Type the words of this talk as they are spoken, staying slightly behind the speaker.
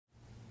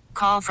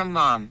Call from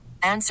mom.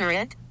 Answer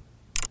it.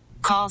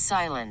 Call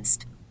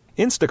silenced.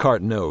 Instacart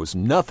knows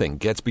nothing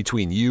gets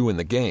between you and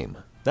the game.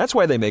 That's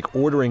why they make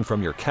ordering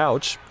from your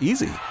couch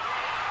easy.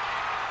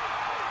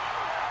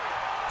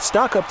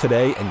 Stock up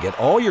today and get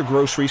all your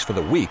groceries for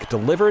the week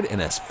delivered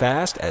in as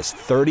fast as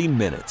 30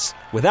 minutes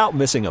without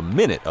missing a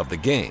minute of the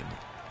game.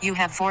 You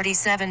have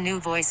 47 new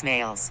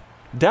voicemails.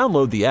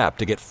 Download the app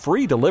to get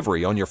free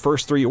delivery on your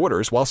first 3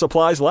 orders while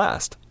supplies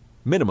last.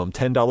 Minimum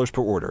 $10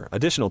 per order.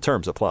 Additional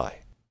terms apply.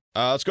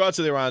 Let's go out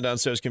to the Around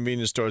Downstairs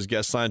Convenience Store's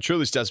guest line.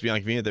 Truly steps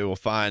beyond convenient. They will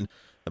find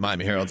the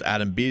Miami Herald's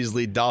Adam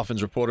Beasley,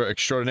 Dolphins reporter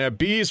extraordinaire.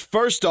 Bees,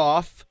 first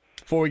off,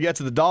 before we get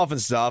to the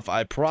Dolphins stuff,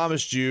 I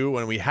promised you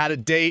when we had a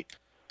date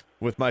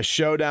with my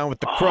showdown with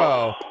the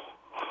Crow,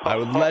 I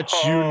would let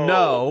you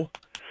know.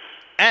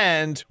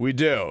 And we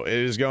do. It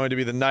is going to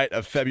be the night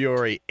of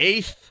February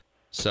 8th,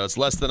 so it's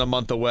less than a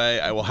month away.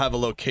 I will have a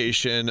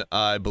location,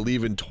 I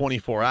believe, in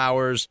 24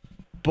 hours,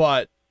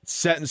 but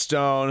set in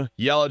stone.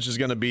 Yelich is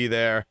going to be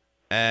there,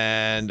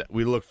 and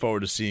we look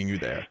forward to seeing you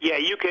there. Yeah,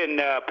 you can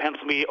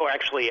pencil me, or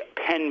actually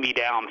pen me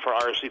down for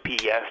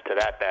RSVP yes to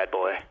that bad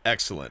boy.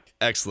 Excellent.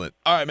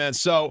 All right, man.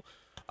 So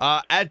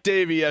at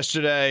Davie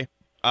yesterday,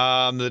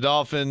 the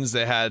Dolphins,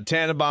 they had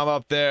Tannenbaum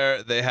up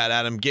there. They had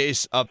Adam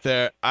Gase up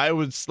there.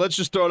 Let's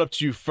just throw it up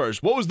to you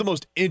first. What was the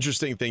most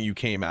interesting thing you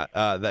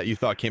that you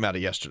thought came out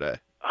of yesterday?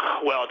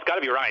 Well, it's got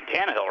to be Ryan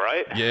Tannehill,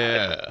 right?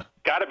 Yeah. It's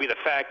got to be the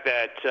fact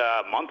that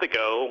a month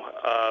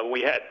ago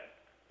we had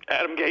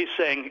Adam Gase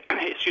saying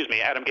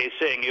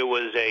it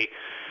was a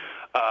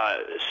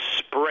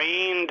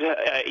sprained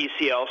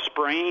ACL,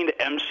 sprained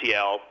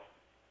MCL,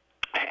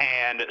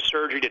 and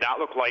surgery did not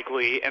look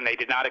likely, and they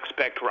did not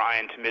expect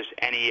Ryan to miss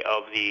any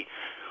of the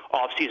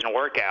off-season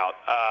workout.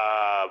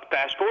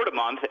 Fast forward a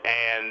month,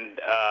 and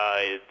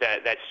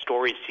that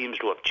story seems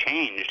to have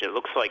changed. It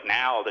looks like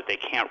now that they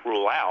can't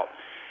rule out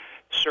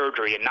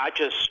surgery, and not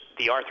just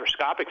the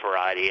arthroscopic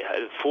variety,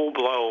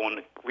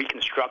 full-blown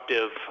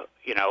reconstructive,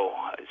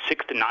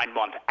 6 to 9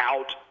 month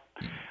out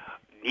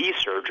knee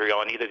surgery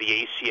on either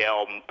the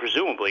ACL,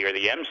 presumably, or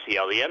the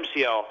MCL. The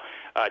MCL,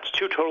 it's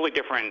two totally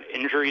different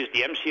injuries.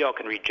 The MCL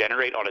can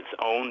regenerate on its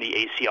own. The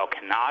ACL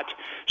cannot.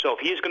 So if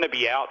he's going to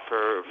be out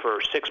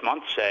for 6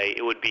 months, say,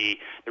 it would be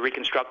the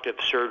reconstructive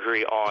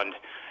surgery on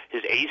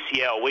his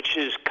ACL, which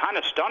is kind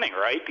of stunning,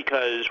 right?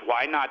 Because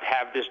why not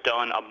have this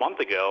done a month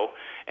ago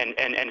and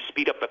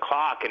speed up the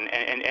clock and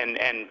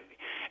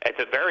at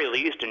the very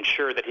least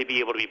ensure that he'd be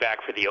able to be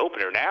back for the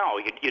opener? Now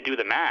you do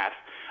the math.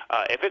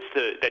 If it's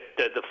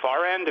the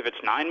far end, if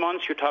it's 9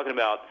 months, you're talking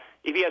about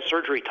if he has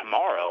surgery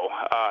tomorrow,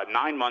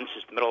 9 months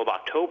is the middle of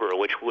October,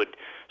 which would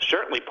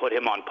certainly put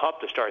him on PUP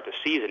to start the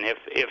season if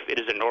it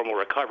is a normal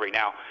recovery.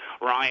 Now,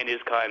 Ryan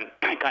is kind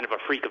of a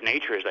freak of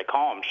nature, as they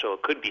call him, so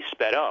it could be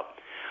sped up.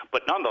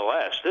 But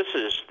nonetheless, this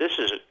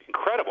is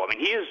incredible. I mean,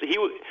 he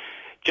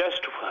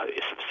just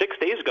 6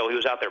 days ago he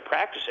was out there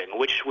practicing,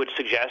 which would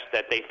suggest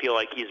that they feel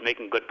like he's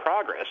making good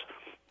progress.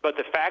 But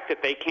the fact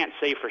that they can't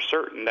say for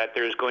certain that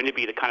there's going to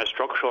be the kind of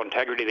structural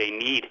integrity they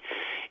need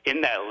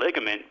in that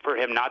ligament for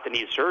him not to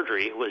need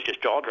surgery was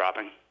just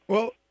jaw-dropping.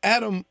 Well,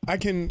 Adam, I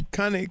can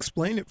kind of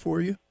explain it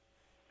for you.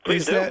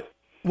 Please do.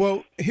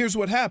 Well, here's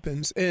what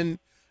happens, and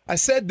I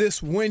said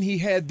this when he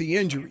had the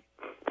injury,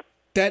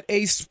 that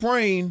a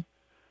sprain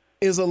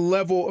is a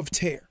level of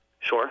tear.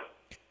 Sure.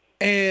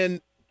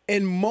 And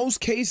in most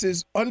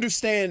cases,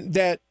 understand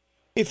that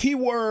if he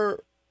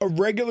were a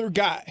regular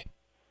guy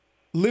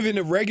living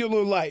a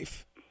regular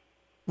life,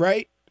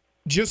 right,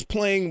 just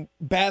playing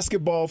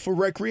basketball for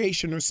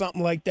recreation or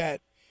something like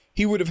that,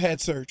 he would have had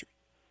surgery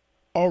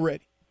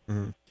already.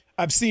 Mm-hmm.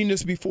 I've seen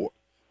this before.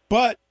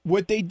 But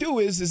what they do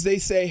is they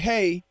say,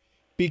 hey,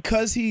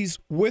 because he's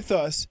with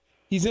us,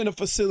 he's in a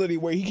facility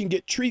where he can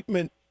get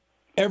treatment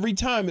every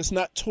time it's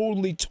not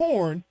totally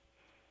torn,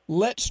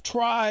 let's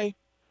try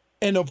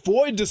and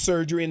avoid the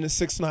surgery in the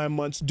 6-9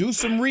 months, do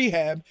some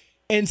rehab,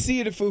 and see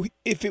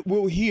if it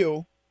will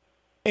heal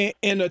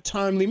in a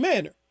timely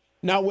manner.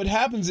 Now, what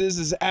happens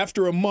is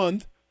after a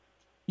month,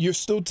 you're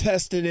still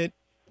testing it.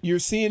 You're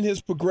seeing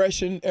his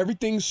progression.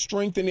 Everything's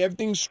strengthening.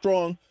 Everything's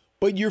strong.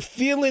 But you're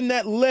feeling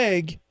that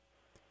leg,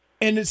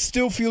 and it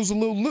still feels a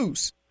little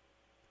loose.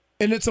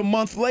 And it's a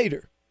month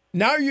later.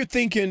 Now you're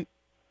thinking,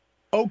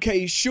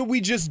 okay, should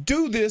we just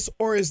do this,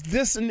 or is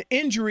this an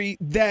injury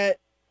that,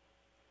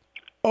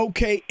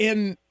 okay,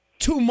 in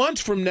 2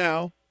 months from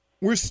now,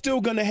 we're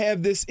still going to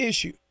have this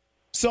issue?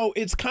 So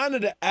it's kind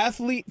of the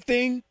athlete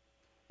thing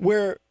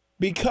where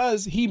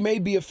because he may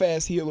be a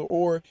fast healer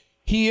or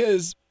he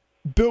is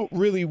built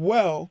really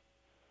well,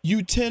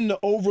 you tend to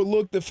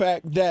overlook the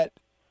fact that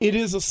it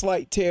is a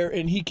slight tear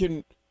and he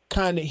can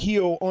kind of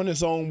heal on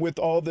his own with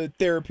all the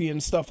therapy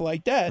and stuff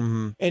like that.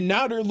 Mm-hmm. And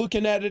now they're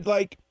looking at it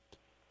like,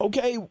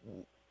 okay,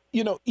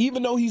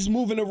 even though he's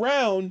moving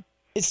around,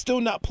 it's still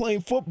not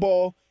playing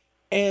football.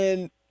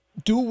 And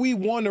do we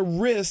want to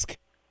risk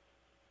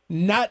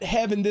not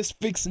having this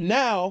fixed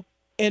now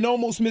and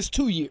almost miss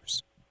 2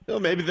 years? Well,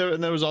 there's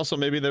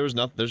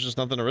just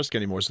nothing to risk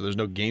anymore, so there's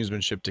no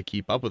gamesmanship to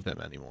keep up with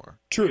him anymore.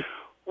 True.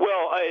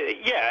 Well,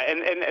 Yeah,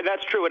 and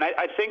that's true. And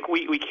I think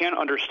we can't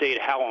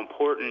understate how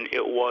important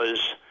it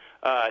was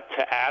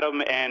to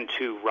Adam and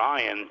to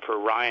Ryan for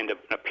Ryan to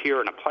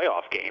appear in a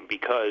playoff game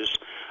because,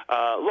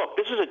 look,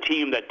 this is a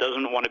team that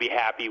doesn't want to be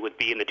happy with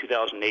being the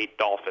 2008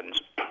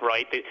 Dolphins,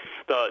 right?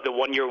 The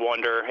 1 year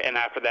wonder, and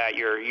after that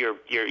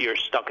you're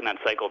stuck in that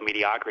cycle of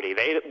mediocrity.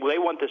 They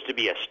want this to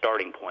be a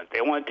starting point.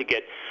 They want it to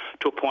get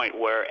to a point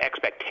where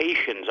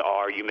expectations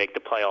are you make the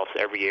playoffs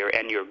every year,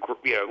 and you're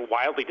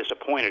wildly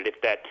disappointed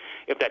if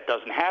that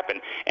doesn't happen.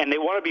 And they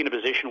want to be in a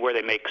position where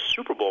they make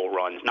Super Bowl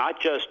runs,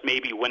 not just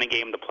maybe win a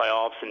game in the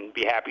playoffs and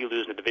be happy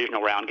losing the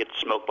divisional round, get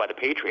smoked by the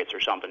Patriots or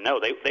something. No,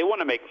 they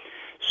want to make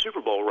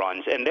Super Bowl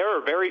runs. And there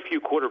are very few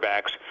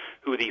quarterbacks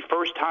who the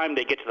first time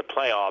they get to the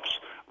playoffs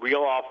reel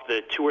off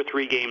the 2 or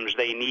 3 games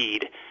they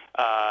need,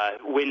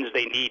 wins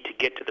they need to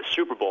get to the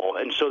Super Bowl.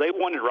 And so they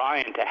wanted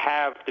Ryan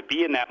to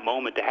be in that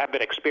moment, to have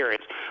that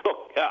experience.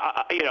 Look,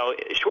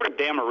 short of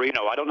Dan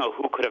Marino, I don't know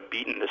who could have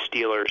beaten the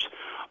Steelers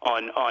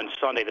on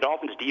Sunday. The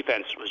Dolphins'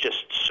 defense was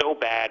just so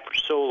bad for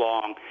so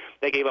long.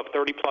 They gave up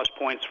 30-plus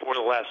points for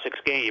the last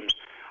 6 games.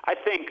 I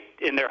think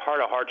in their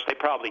heart of hearts, they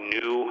probably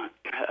knew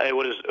it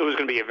was going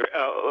to be,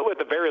 at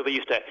the very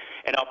least,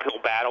 an uphill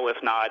battle, if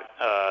not,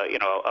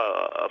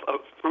 a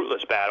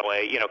fruitless battle,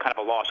 kind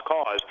of a lost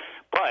cause.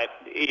 But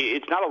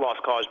it's not a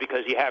lost cause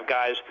because you have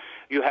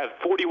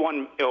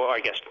 41, or I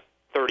guess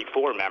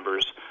 34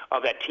 members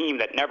of that team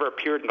that never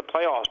appeared in the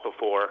playoffs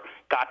before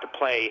got to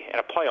play in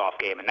a playoff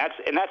game, and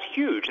that's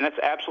huge, and that's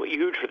absolutely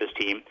huge for this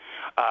team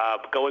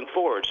going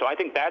forward. So I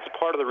think that's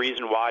part of the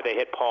reason why they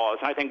hit pause,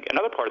 and I think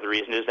another part of the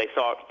reason is they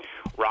thought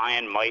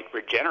Ryan might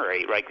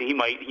regenerate, right? He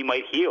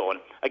might heal, and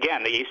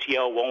again, the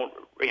ACL won't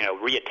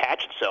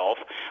reattach itself,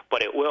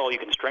 but it will. You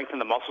can strengthen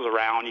the muscles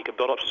around. You can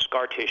build up some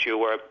scar tissue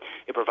where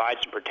it provides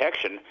some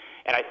protection,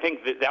 and I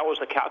think that was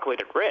the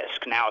calculated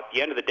risk. Now, at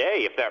the end of the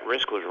day, if that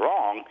risk was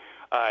wrong,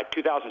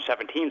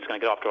 2017 is going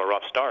to get off to a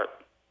rough start.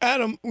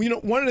 Adam,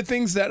 one of the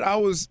things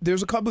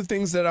there's a couple of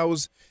things that I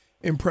was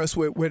impressed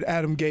with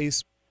Adam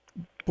Gase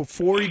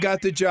before he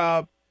got the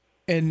job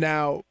and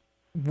now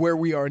where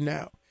we are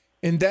now.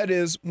 And that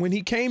is when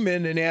he came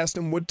in and asked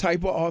him what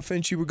type of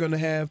offense you were going to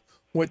have,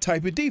 what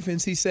type of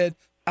defense, he said,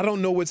 I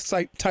don't know what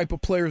type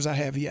of players I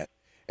have yet.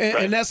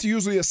 And that's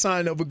usually a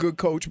sign of a good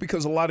coach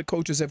because a lot of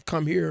coaches have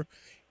come here,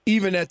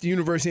 even at the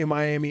University of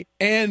Miami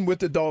and with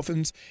the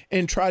Dolphins,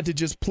 and tried to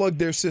just plug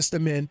their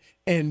system in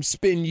and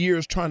spend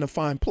years trying to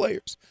find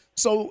players.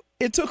 So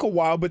it took a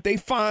while, but they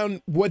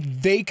found what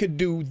they could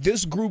do,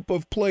 this group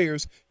of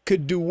players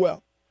could do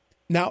well.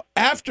 Now,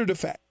 after the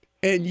fact,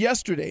 and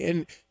yesterday,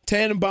 and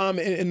Tannenbaum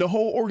and the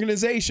whole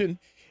organization,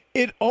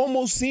 it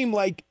almost seemed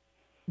like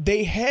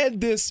they had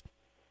this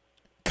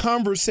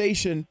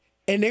conversation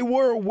and they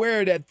were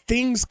aware that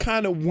things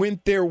kind of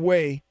went their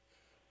way,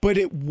 but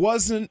it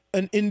wasn't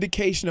an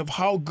indication of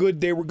how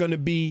good they were going to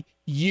be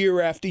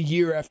year after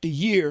year after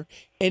year,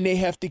 and they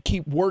have to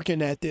keep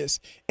working at this.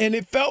 And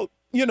it felt,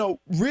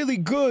 really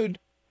good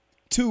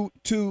to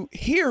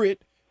hear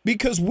it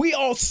because we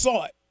all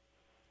saw it.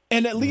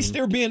 And at least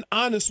they're being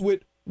honest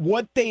with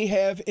what they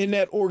have in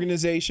that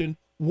organization,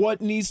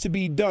 what needs to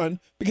be done.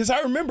 Because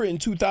I remember in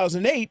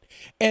 2008,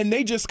 and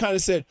they just kind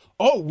of said,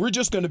 we're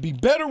just going to be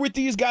better with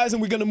these guys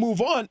and we're going to move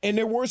on. And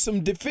there were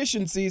some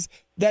deficiencies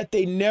that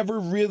they never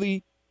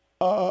really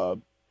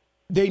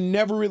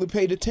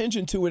paid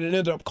attention to, and it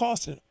ended up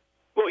costing them.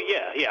 Well,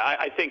 yeah,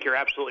 I think you're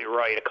absolutely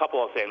right. A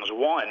couple of things.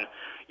 One,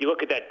 you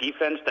look at that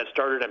defense that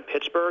started in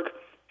Pittsburgh.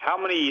 How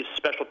many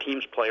special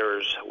teams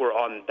players were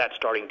on that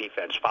starting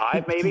defense?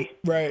 5, maybe?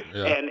 Right.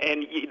 Yeah. And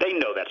they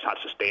know that's not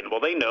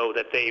sustainable. They know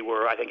that they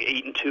were, I think,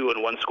 8-2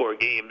 in one-score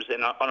games,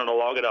 and on a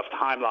long enough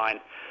timeline,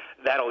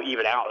 that'll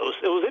even out.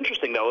 It was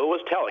interesting, though. It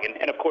was telling.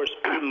 And of course,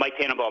 Mike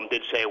Tannenbaum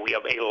did say we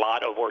have a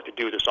lot of work to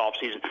do this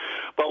offseason.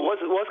 But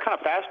what was kind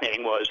of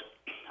fascinating was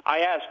I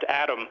asked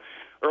Adam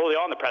early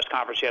on in the press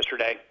conference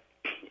yesterday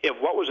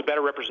what was a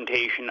better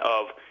representation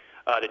of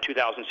the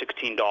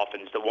 2016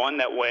 Dolphins, the one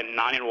that went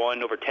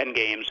 9-1 over 10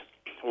 games,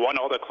 won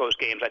all their close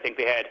games. I think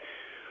they had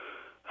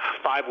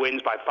 5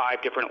 wins by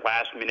 5 different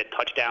last-minute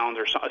touchdowns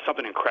or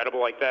something incredible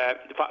like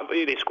that.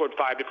 They scored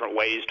 5 different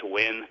ways to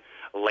win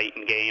late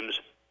in games.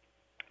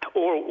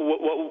 Or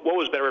what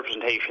was better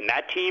representation,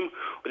 that team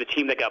or the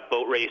team that got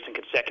boat raced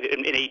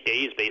in 8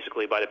 days,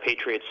 basically, by the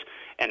Patriots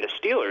and the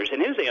Steelers?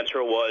 And his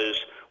answer was,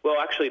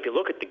 well, actually, if you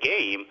look at the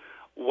game,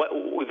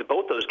 with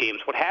both those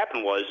games, what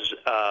happened was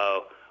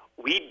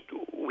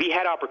we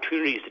had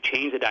opportunities to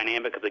change the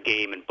dynamic of the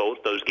game in both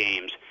those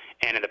games.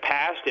 And in the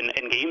past,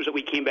 in games that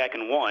we came back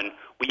and won,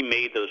 we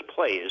made those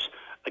plays.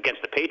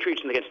 Against the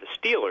Patriots and against the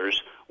Steelers,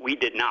 we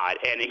did not.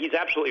 And he's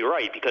absolutely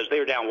right because they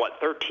were down,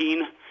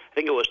 13? I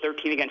think it was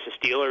 13 against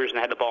the Steelers and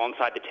had the ball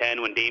inside the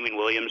 10 when Damian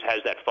Williams has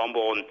that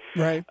fumble. And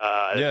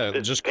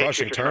right. Just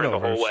crushing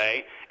turnovers. The whole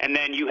way. And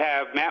then you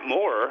have Matt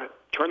Moore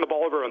turn the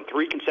ball over on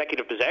 3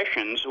 consecutive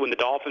possessions when the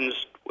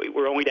Dolphins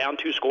were only down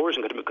 2 scores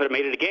and could have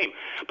made it a game.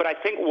 But I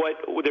think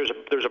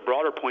there's a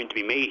broader point to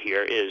be made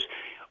here is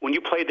when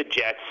you play the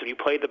Jets, and you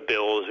play the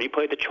Bills, and you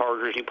play the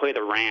Chargers, you play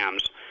the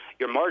Rams,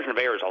 your margin of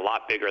error is a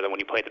lot bigger than when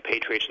you played the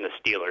Patriots and the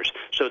Steelers.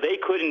 So they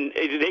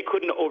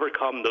couldn't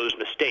overcome those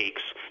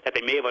mistakes that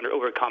they may have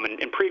overcome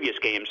in previous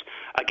games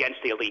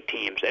against the elite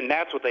teams, and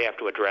that's what they have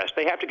to address.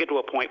 They have to get to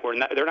a point where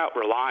they're not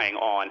relying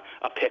on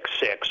a pick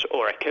six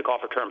or a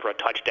kickoff return for a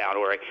touchdown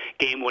or a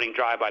game-winning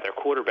drive by their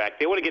quarterback.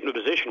 They want to get into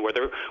a position where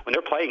when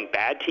they're playing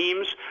bad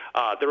teams,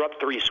 they're up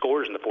 3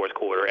 scores in the fourth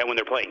quarter, and when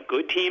they're playing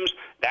good teams,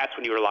 that's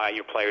when you rely on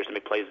your players to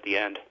make plays at the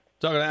end.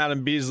 Talking to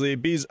Adam Beasley.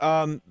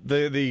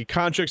 The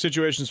contract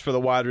situations for the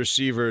wide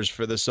receivers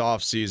for this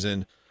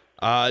offseason,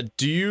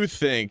 do you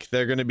think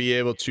they're going to be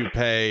able to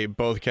pay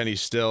both Kenny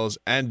Stills,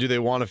 and do they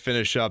want to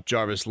finish up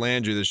Jarvis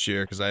Landry this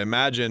year? Because I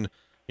imagine,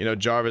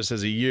 Jarvis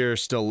has a year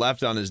still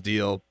left on his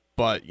deal,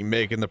 but you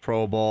making the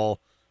Pro Bowl,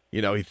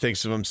 he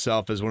thinks of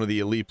himself as one of the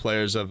elite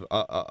players of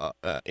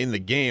in the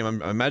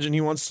game. I imagine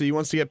he wants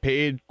to get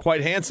paid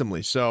quite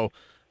handsomely. So,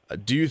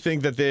 do you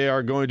think that they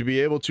are going to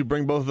be able to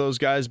bring both of those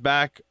guys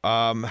back?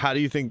 How do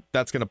you think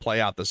that's going to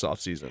play out this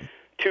offseason?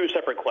 2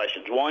 separate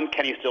questions. One,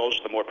 Kenny Stills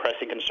is the more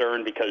pressing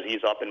concern because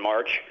he's up in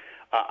March.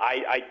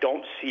 I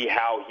don't see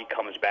how he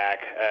comes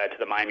back to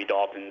the Miami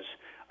Dolphins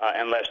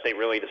unless they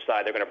really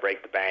decide they're going to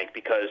break the bank,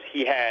 because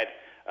he had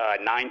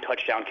 9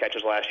 touchdown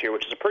catches last year,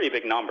 which is a pretty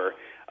big number.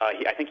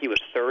 I think he was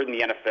 3rd in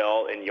the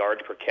NFL in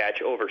yards per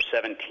catch, over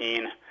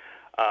 17.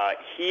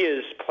 He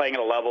is playing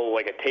at a level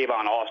like a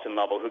Tavon Austin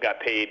level, who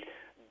got paid,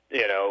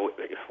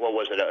 what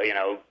was it,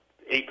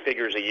 8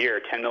 figures a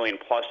year, $10 million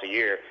plus a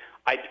year.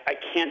 I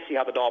can't see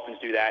how the Dolphins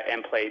do that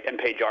and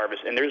pay Jarvis.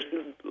 And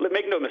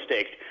make no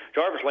mistake,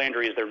 Jarvis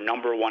Landry is their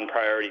number one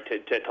priority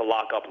to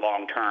lock up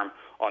long term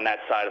on that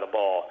side of the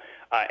ball.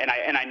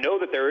 And I know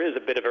that there is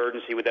a bit of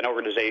urgency within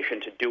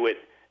organization to do it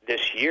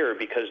this year,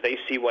 because they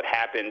see what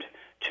happened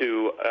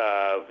to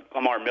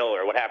Lamar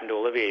Miller, what happened to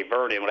Olivier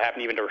Vernon, what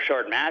happened even to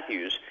Rashard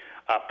Matthews.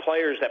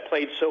 Players that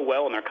played so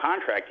well in their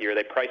contract year,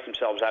 they priced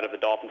themselves out of the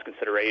Dolphins'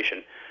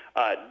 consideration.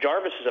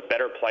 Jarvis is a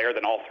better player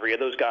than all 3 of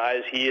those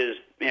guys. He is,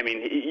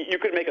 you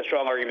could make a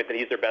strong argument that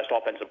he's their best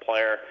offensive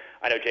player.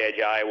 I know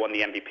J.J. won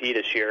the MVP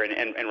this year,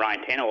 and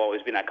Ryan Tannehill will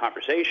always be in that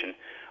conversation.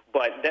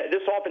 But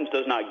this offense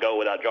does not go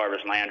without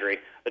Jarvis Landry.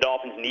 The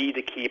Dolphins need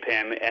to keep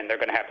him, and they're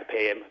going to have to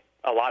pay him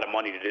a lot of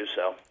money to do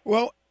so.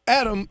 Well,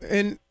 Adam,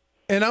 and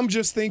I'm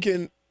just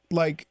thinking,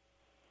 like,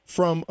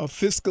 from a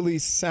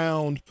fiscally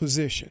sound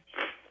position.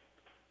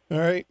 All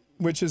right,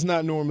 which is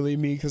not normally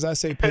me, because I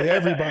say pay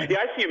everybody. Yeah,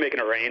 I see you making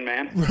it rain,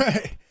 man.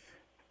 Right.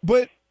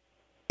 But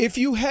if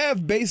you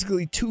have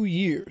basically 2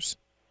 years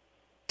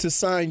to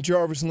sign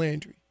Jarvis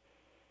Landry,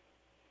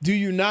 do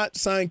you not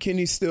sign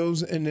Kenny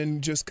Stills and then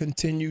just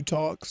continue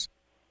talks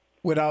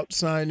without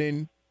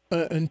signing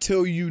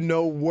until you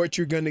know what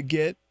you're going to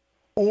get?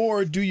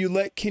 Or do you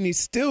let Kenny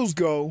Stills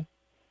go,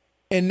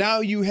 and now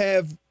you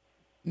have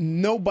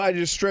nobody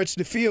to stretch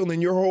the field and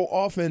your whole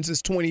offense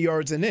is 20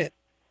 yards in it?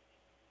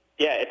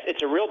 Yeah,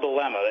 it's a real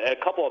dilemma. A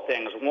couple of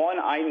things. One,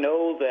 I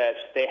know that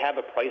they have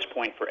a price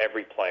point for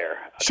every player.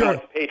 Sure. Kind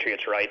of like the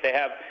Patriots, right?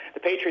 The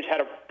Patriots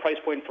had a price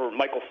point for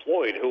Michael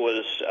Floyd, who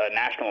was a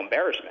national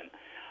embarrassment.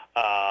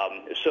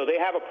 So they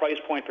have a price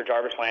point for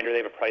Jarvis Landry. They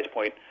have a price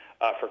point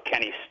for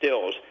Kenny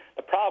Stills.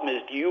 The problem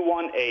is, do you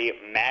want a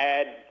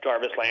mad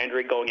Jarvis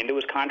Landry going into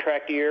his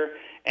contract year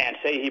and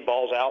say he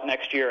balls out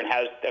next year and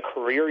has a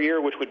career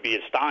year, which would be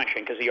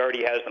astonishing because he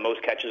already has the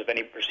most catches of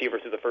any receiver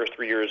through the first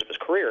 3 years of his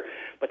career.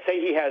 But say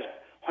he has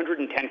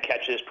 110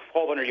 catches,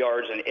 1,200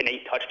 yards, and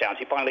 8 touchdowns.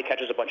 He finally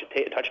catches a bunch of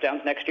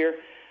touchdowns next year.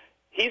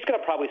 He's going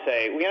to probably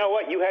say, well, you know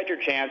what, you had your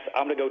chance.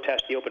 I'm going to go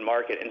test the open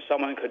market, and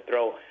someone could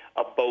throw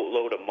a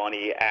boatload of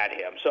money at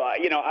him. So,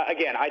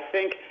 again, I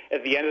think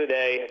at the end of the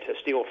day, to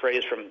steal a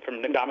phrase from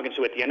Dominican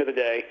Sue, at the end of the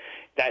day,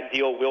 that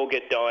deal will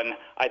get done.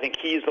 I think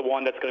he's the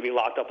one that's going to be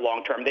locked up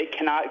long term. They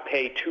cannot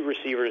pay 2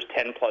 receivers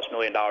 $10+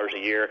 million a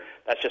year.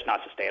 That's just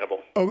not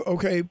sustainable. Oh,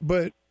 okay,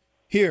 but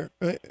here,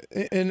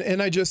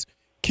 and I just,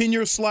 can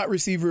your slot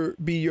receiver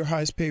be your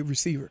highest paid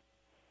receiver?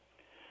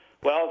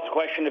 Well, it's a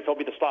question if he'll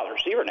be the slot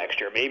receiver next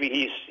year. Maybe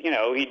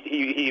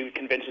he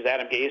convinces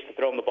Adam Gase to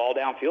throw him the ball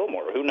downfield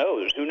more. Who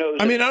knows?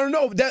 I mean, I don't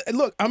know.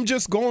 Look, I'm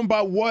just going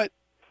by what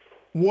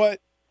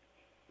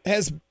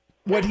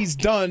he's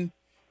done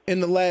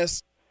in the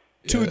last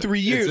 2 or 3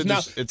 years.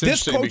 It's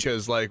interesting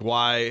because, like,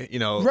 why,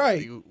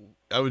 right.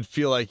 I would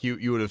feel like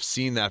you would have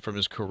seen that from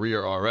his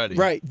career already.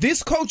 Right.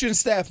 This coaching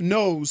staff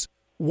knows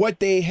what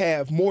they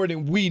have more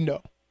than we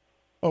know.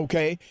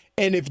 Okay,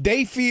 and if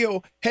they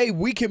feel, hey,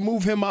 we can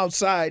move him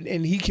outside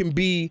and he can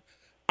be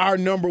our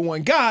number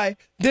one guy,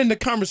 then the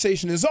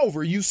conversation is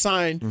over. You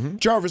sign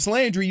Jarvis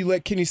Landry, you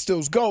let Kenny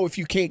Stills go if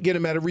you can't get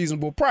him at a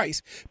reasonable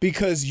price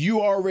because you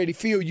already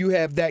feel you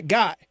have that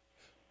guy.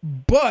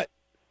 But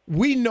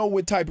we know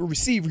what type of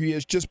receiver he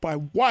is just by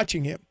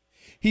watching him.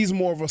 He's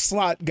more of a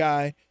slot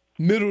guy,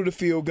 middle of the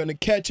field, going to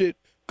catch it,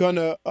 going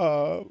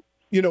to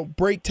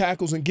break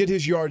tackles and get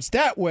his yards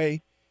that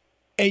way,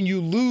 and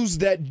you lose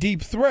that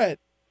deep threat.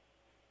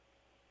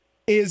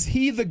 Is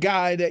he the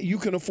guy that you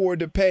can afford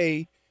to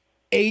pay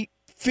 8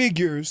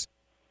 figures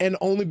and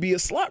only be a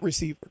slot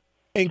receiver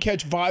and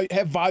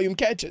have volume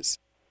catches?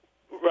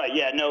 Right,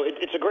 yeah, no,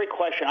 it's a great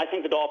question. I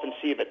think the Dolphins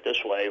see it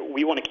this way.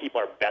 We want to keep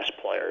our best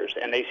players,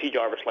 and they see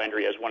Jarvis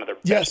Landry as one of their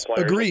best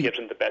players. Agreed. That gives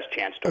them the best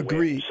chance to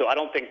win. So I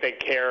don't think they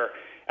care.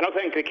 I don't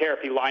think they care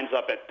if he lines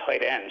up at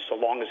tight end, so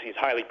long as he's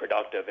highly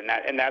productive, and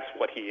that's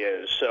what he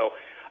is. So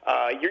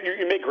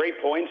you make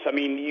great points. I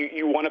mean,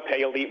 you want to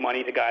pay elite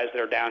money to guys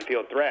that are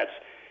downfield threats.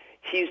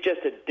 He's just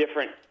a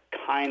different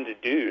kind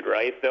of dude,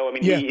 right? Though, I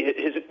mean,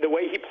 the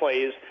way he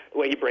plays, the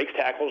way he breaks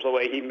tackles, the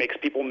way he makes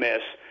people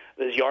miss,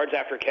 his yards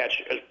after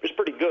catch is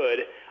pretty good,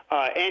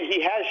 and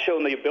he has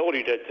shown the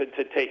ability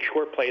to take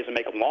short plays and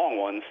make them long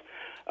ones.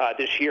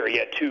 This year, he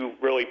had two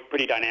really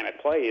pretty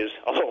dynamic plays,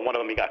 although one of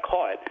them he got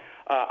caught.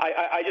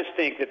 I just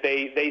think that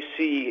they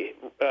see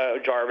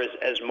Jarvis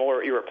as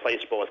more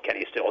irreplaceable as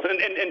Kenny Stills,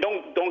 and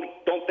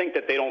don't think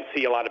that they don't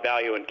see a lot of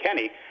value in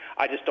Kenny.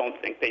 I just don't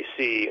think they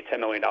see $10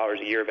 million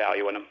a year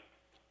value in him.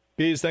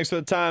 Bees, thanks for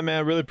the time,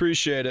 man. Really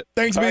appreciate it.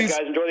 Thanks, All Bees. right,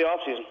 guys, enjoy the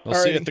offseason. I'll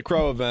see you at the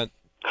Crow event.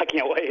 I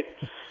can't wait.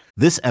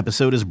 This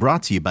episode is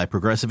brought to you by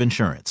Progressive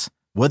Insurance.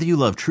 Whether you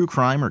love true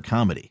crime or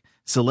comedy,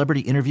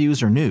 celebrity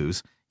interviews or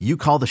news, you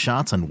call the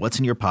shots on what's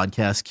in your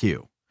podcast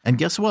queue. And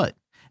guess what?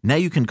 Now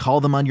you can call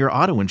them on your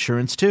auto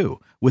insurance too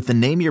with the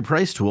Name Your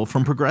Price tool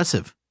from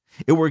Progressive.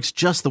 It works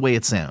just the way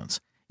it sounds.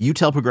 You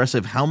tell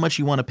Progressive how much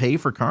you want to pay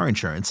for car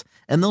insurance,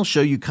 and they'll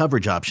show you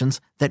coverage options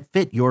that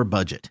fit your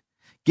budget.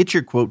 Get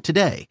your quote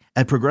today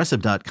at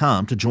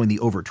Progressive.com to join the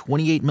over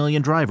 28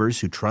 million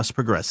drivers who trust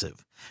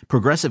Progressive.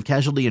 Progressive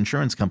Casualty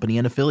Insurance Company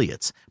and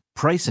Affiliates.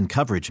 Price and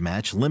coverage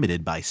match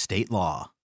limited by state law.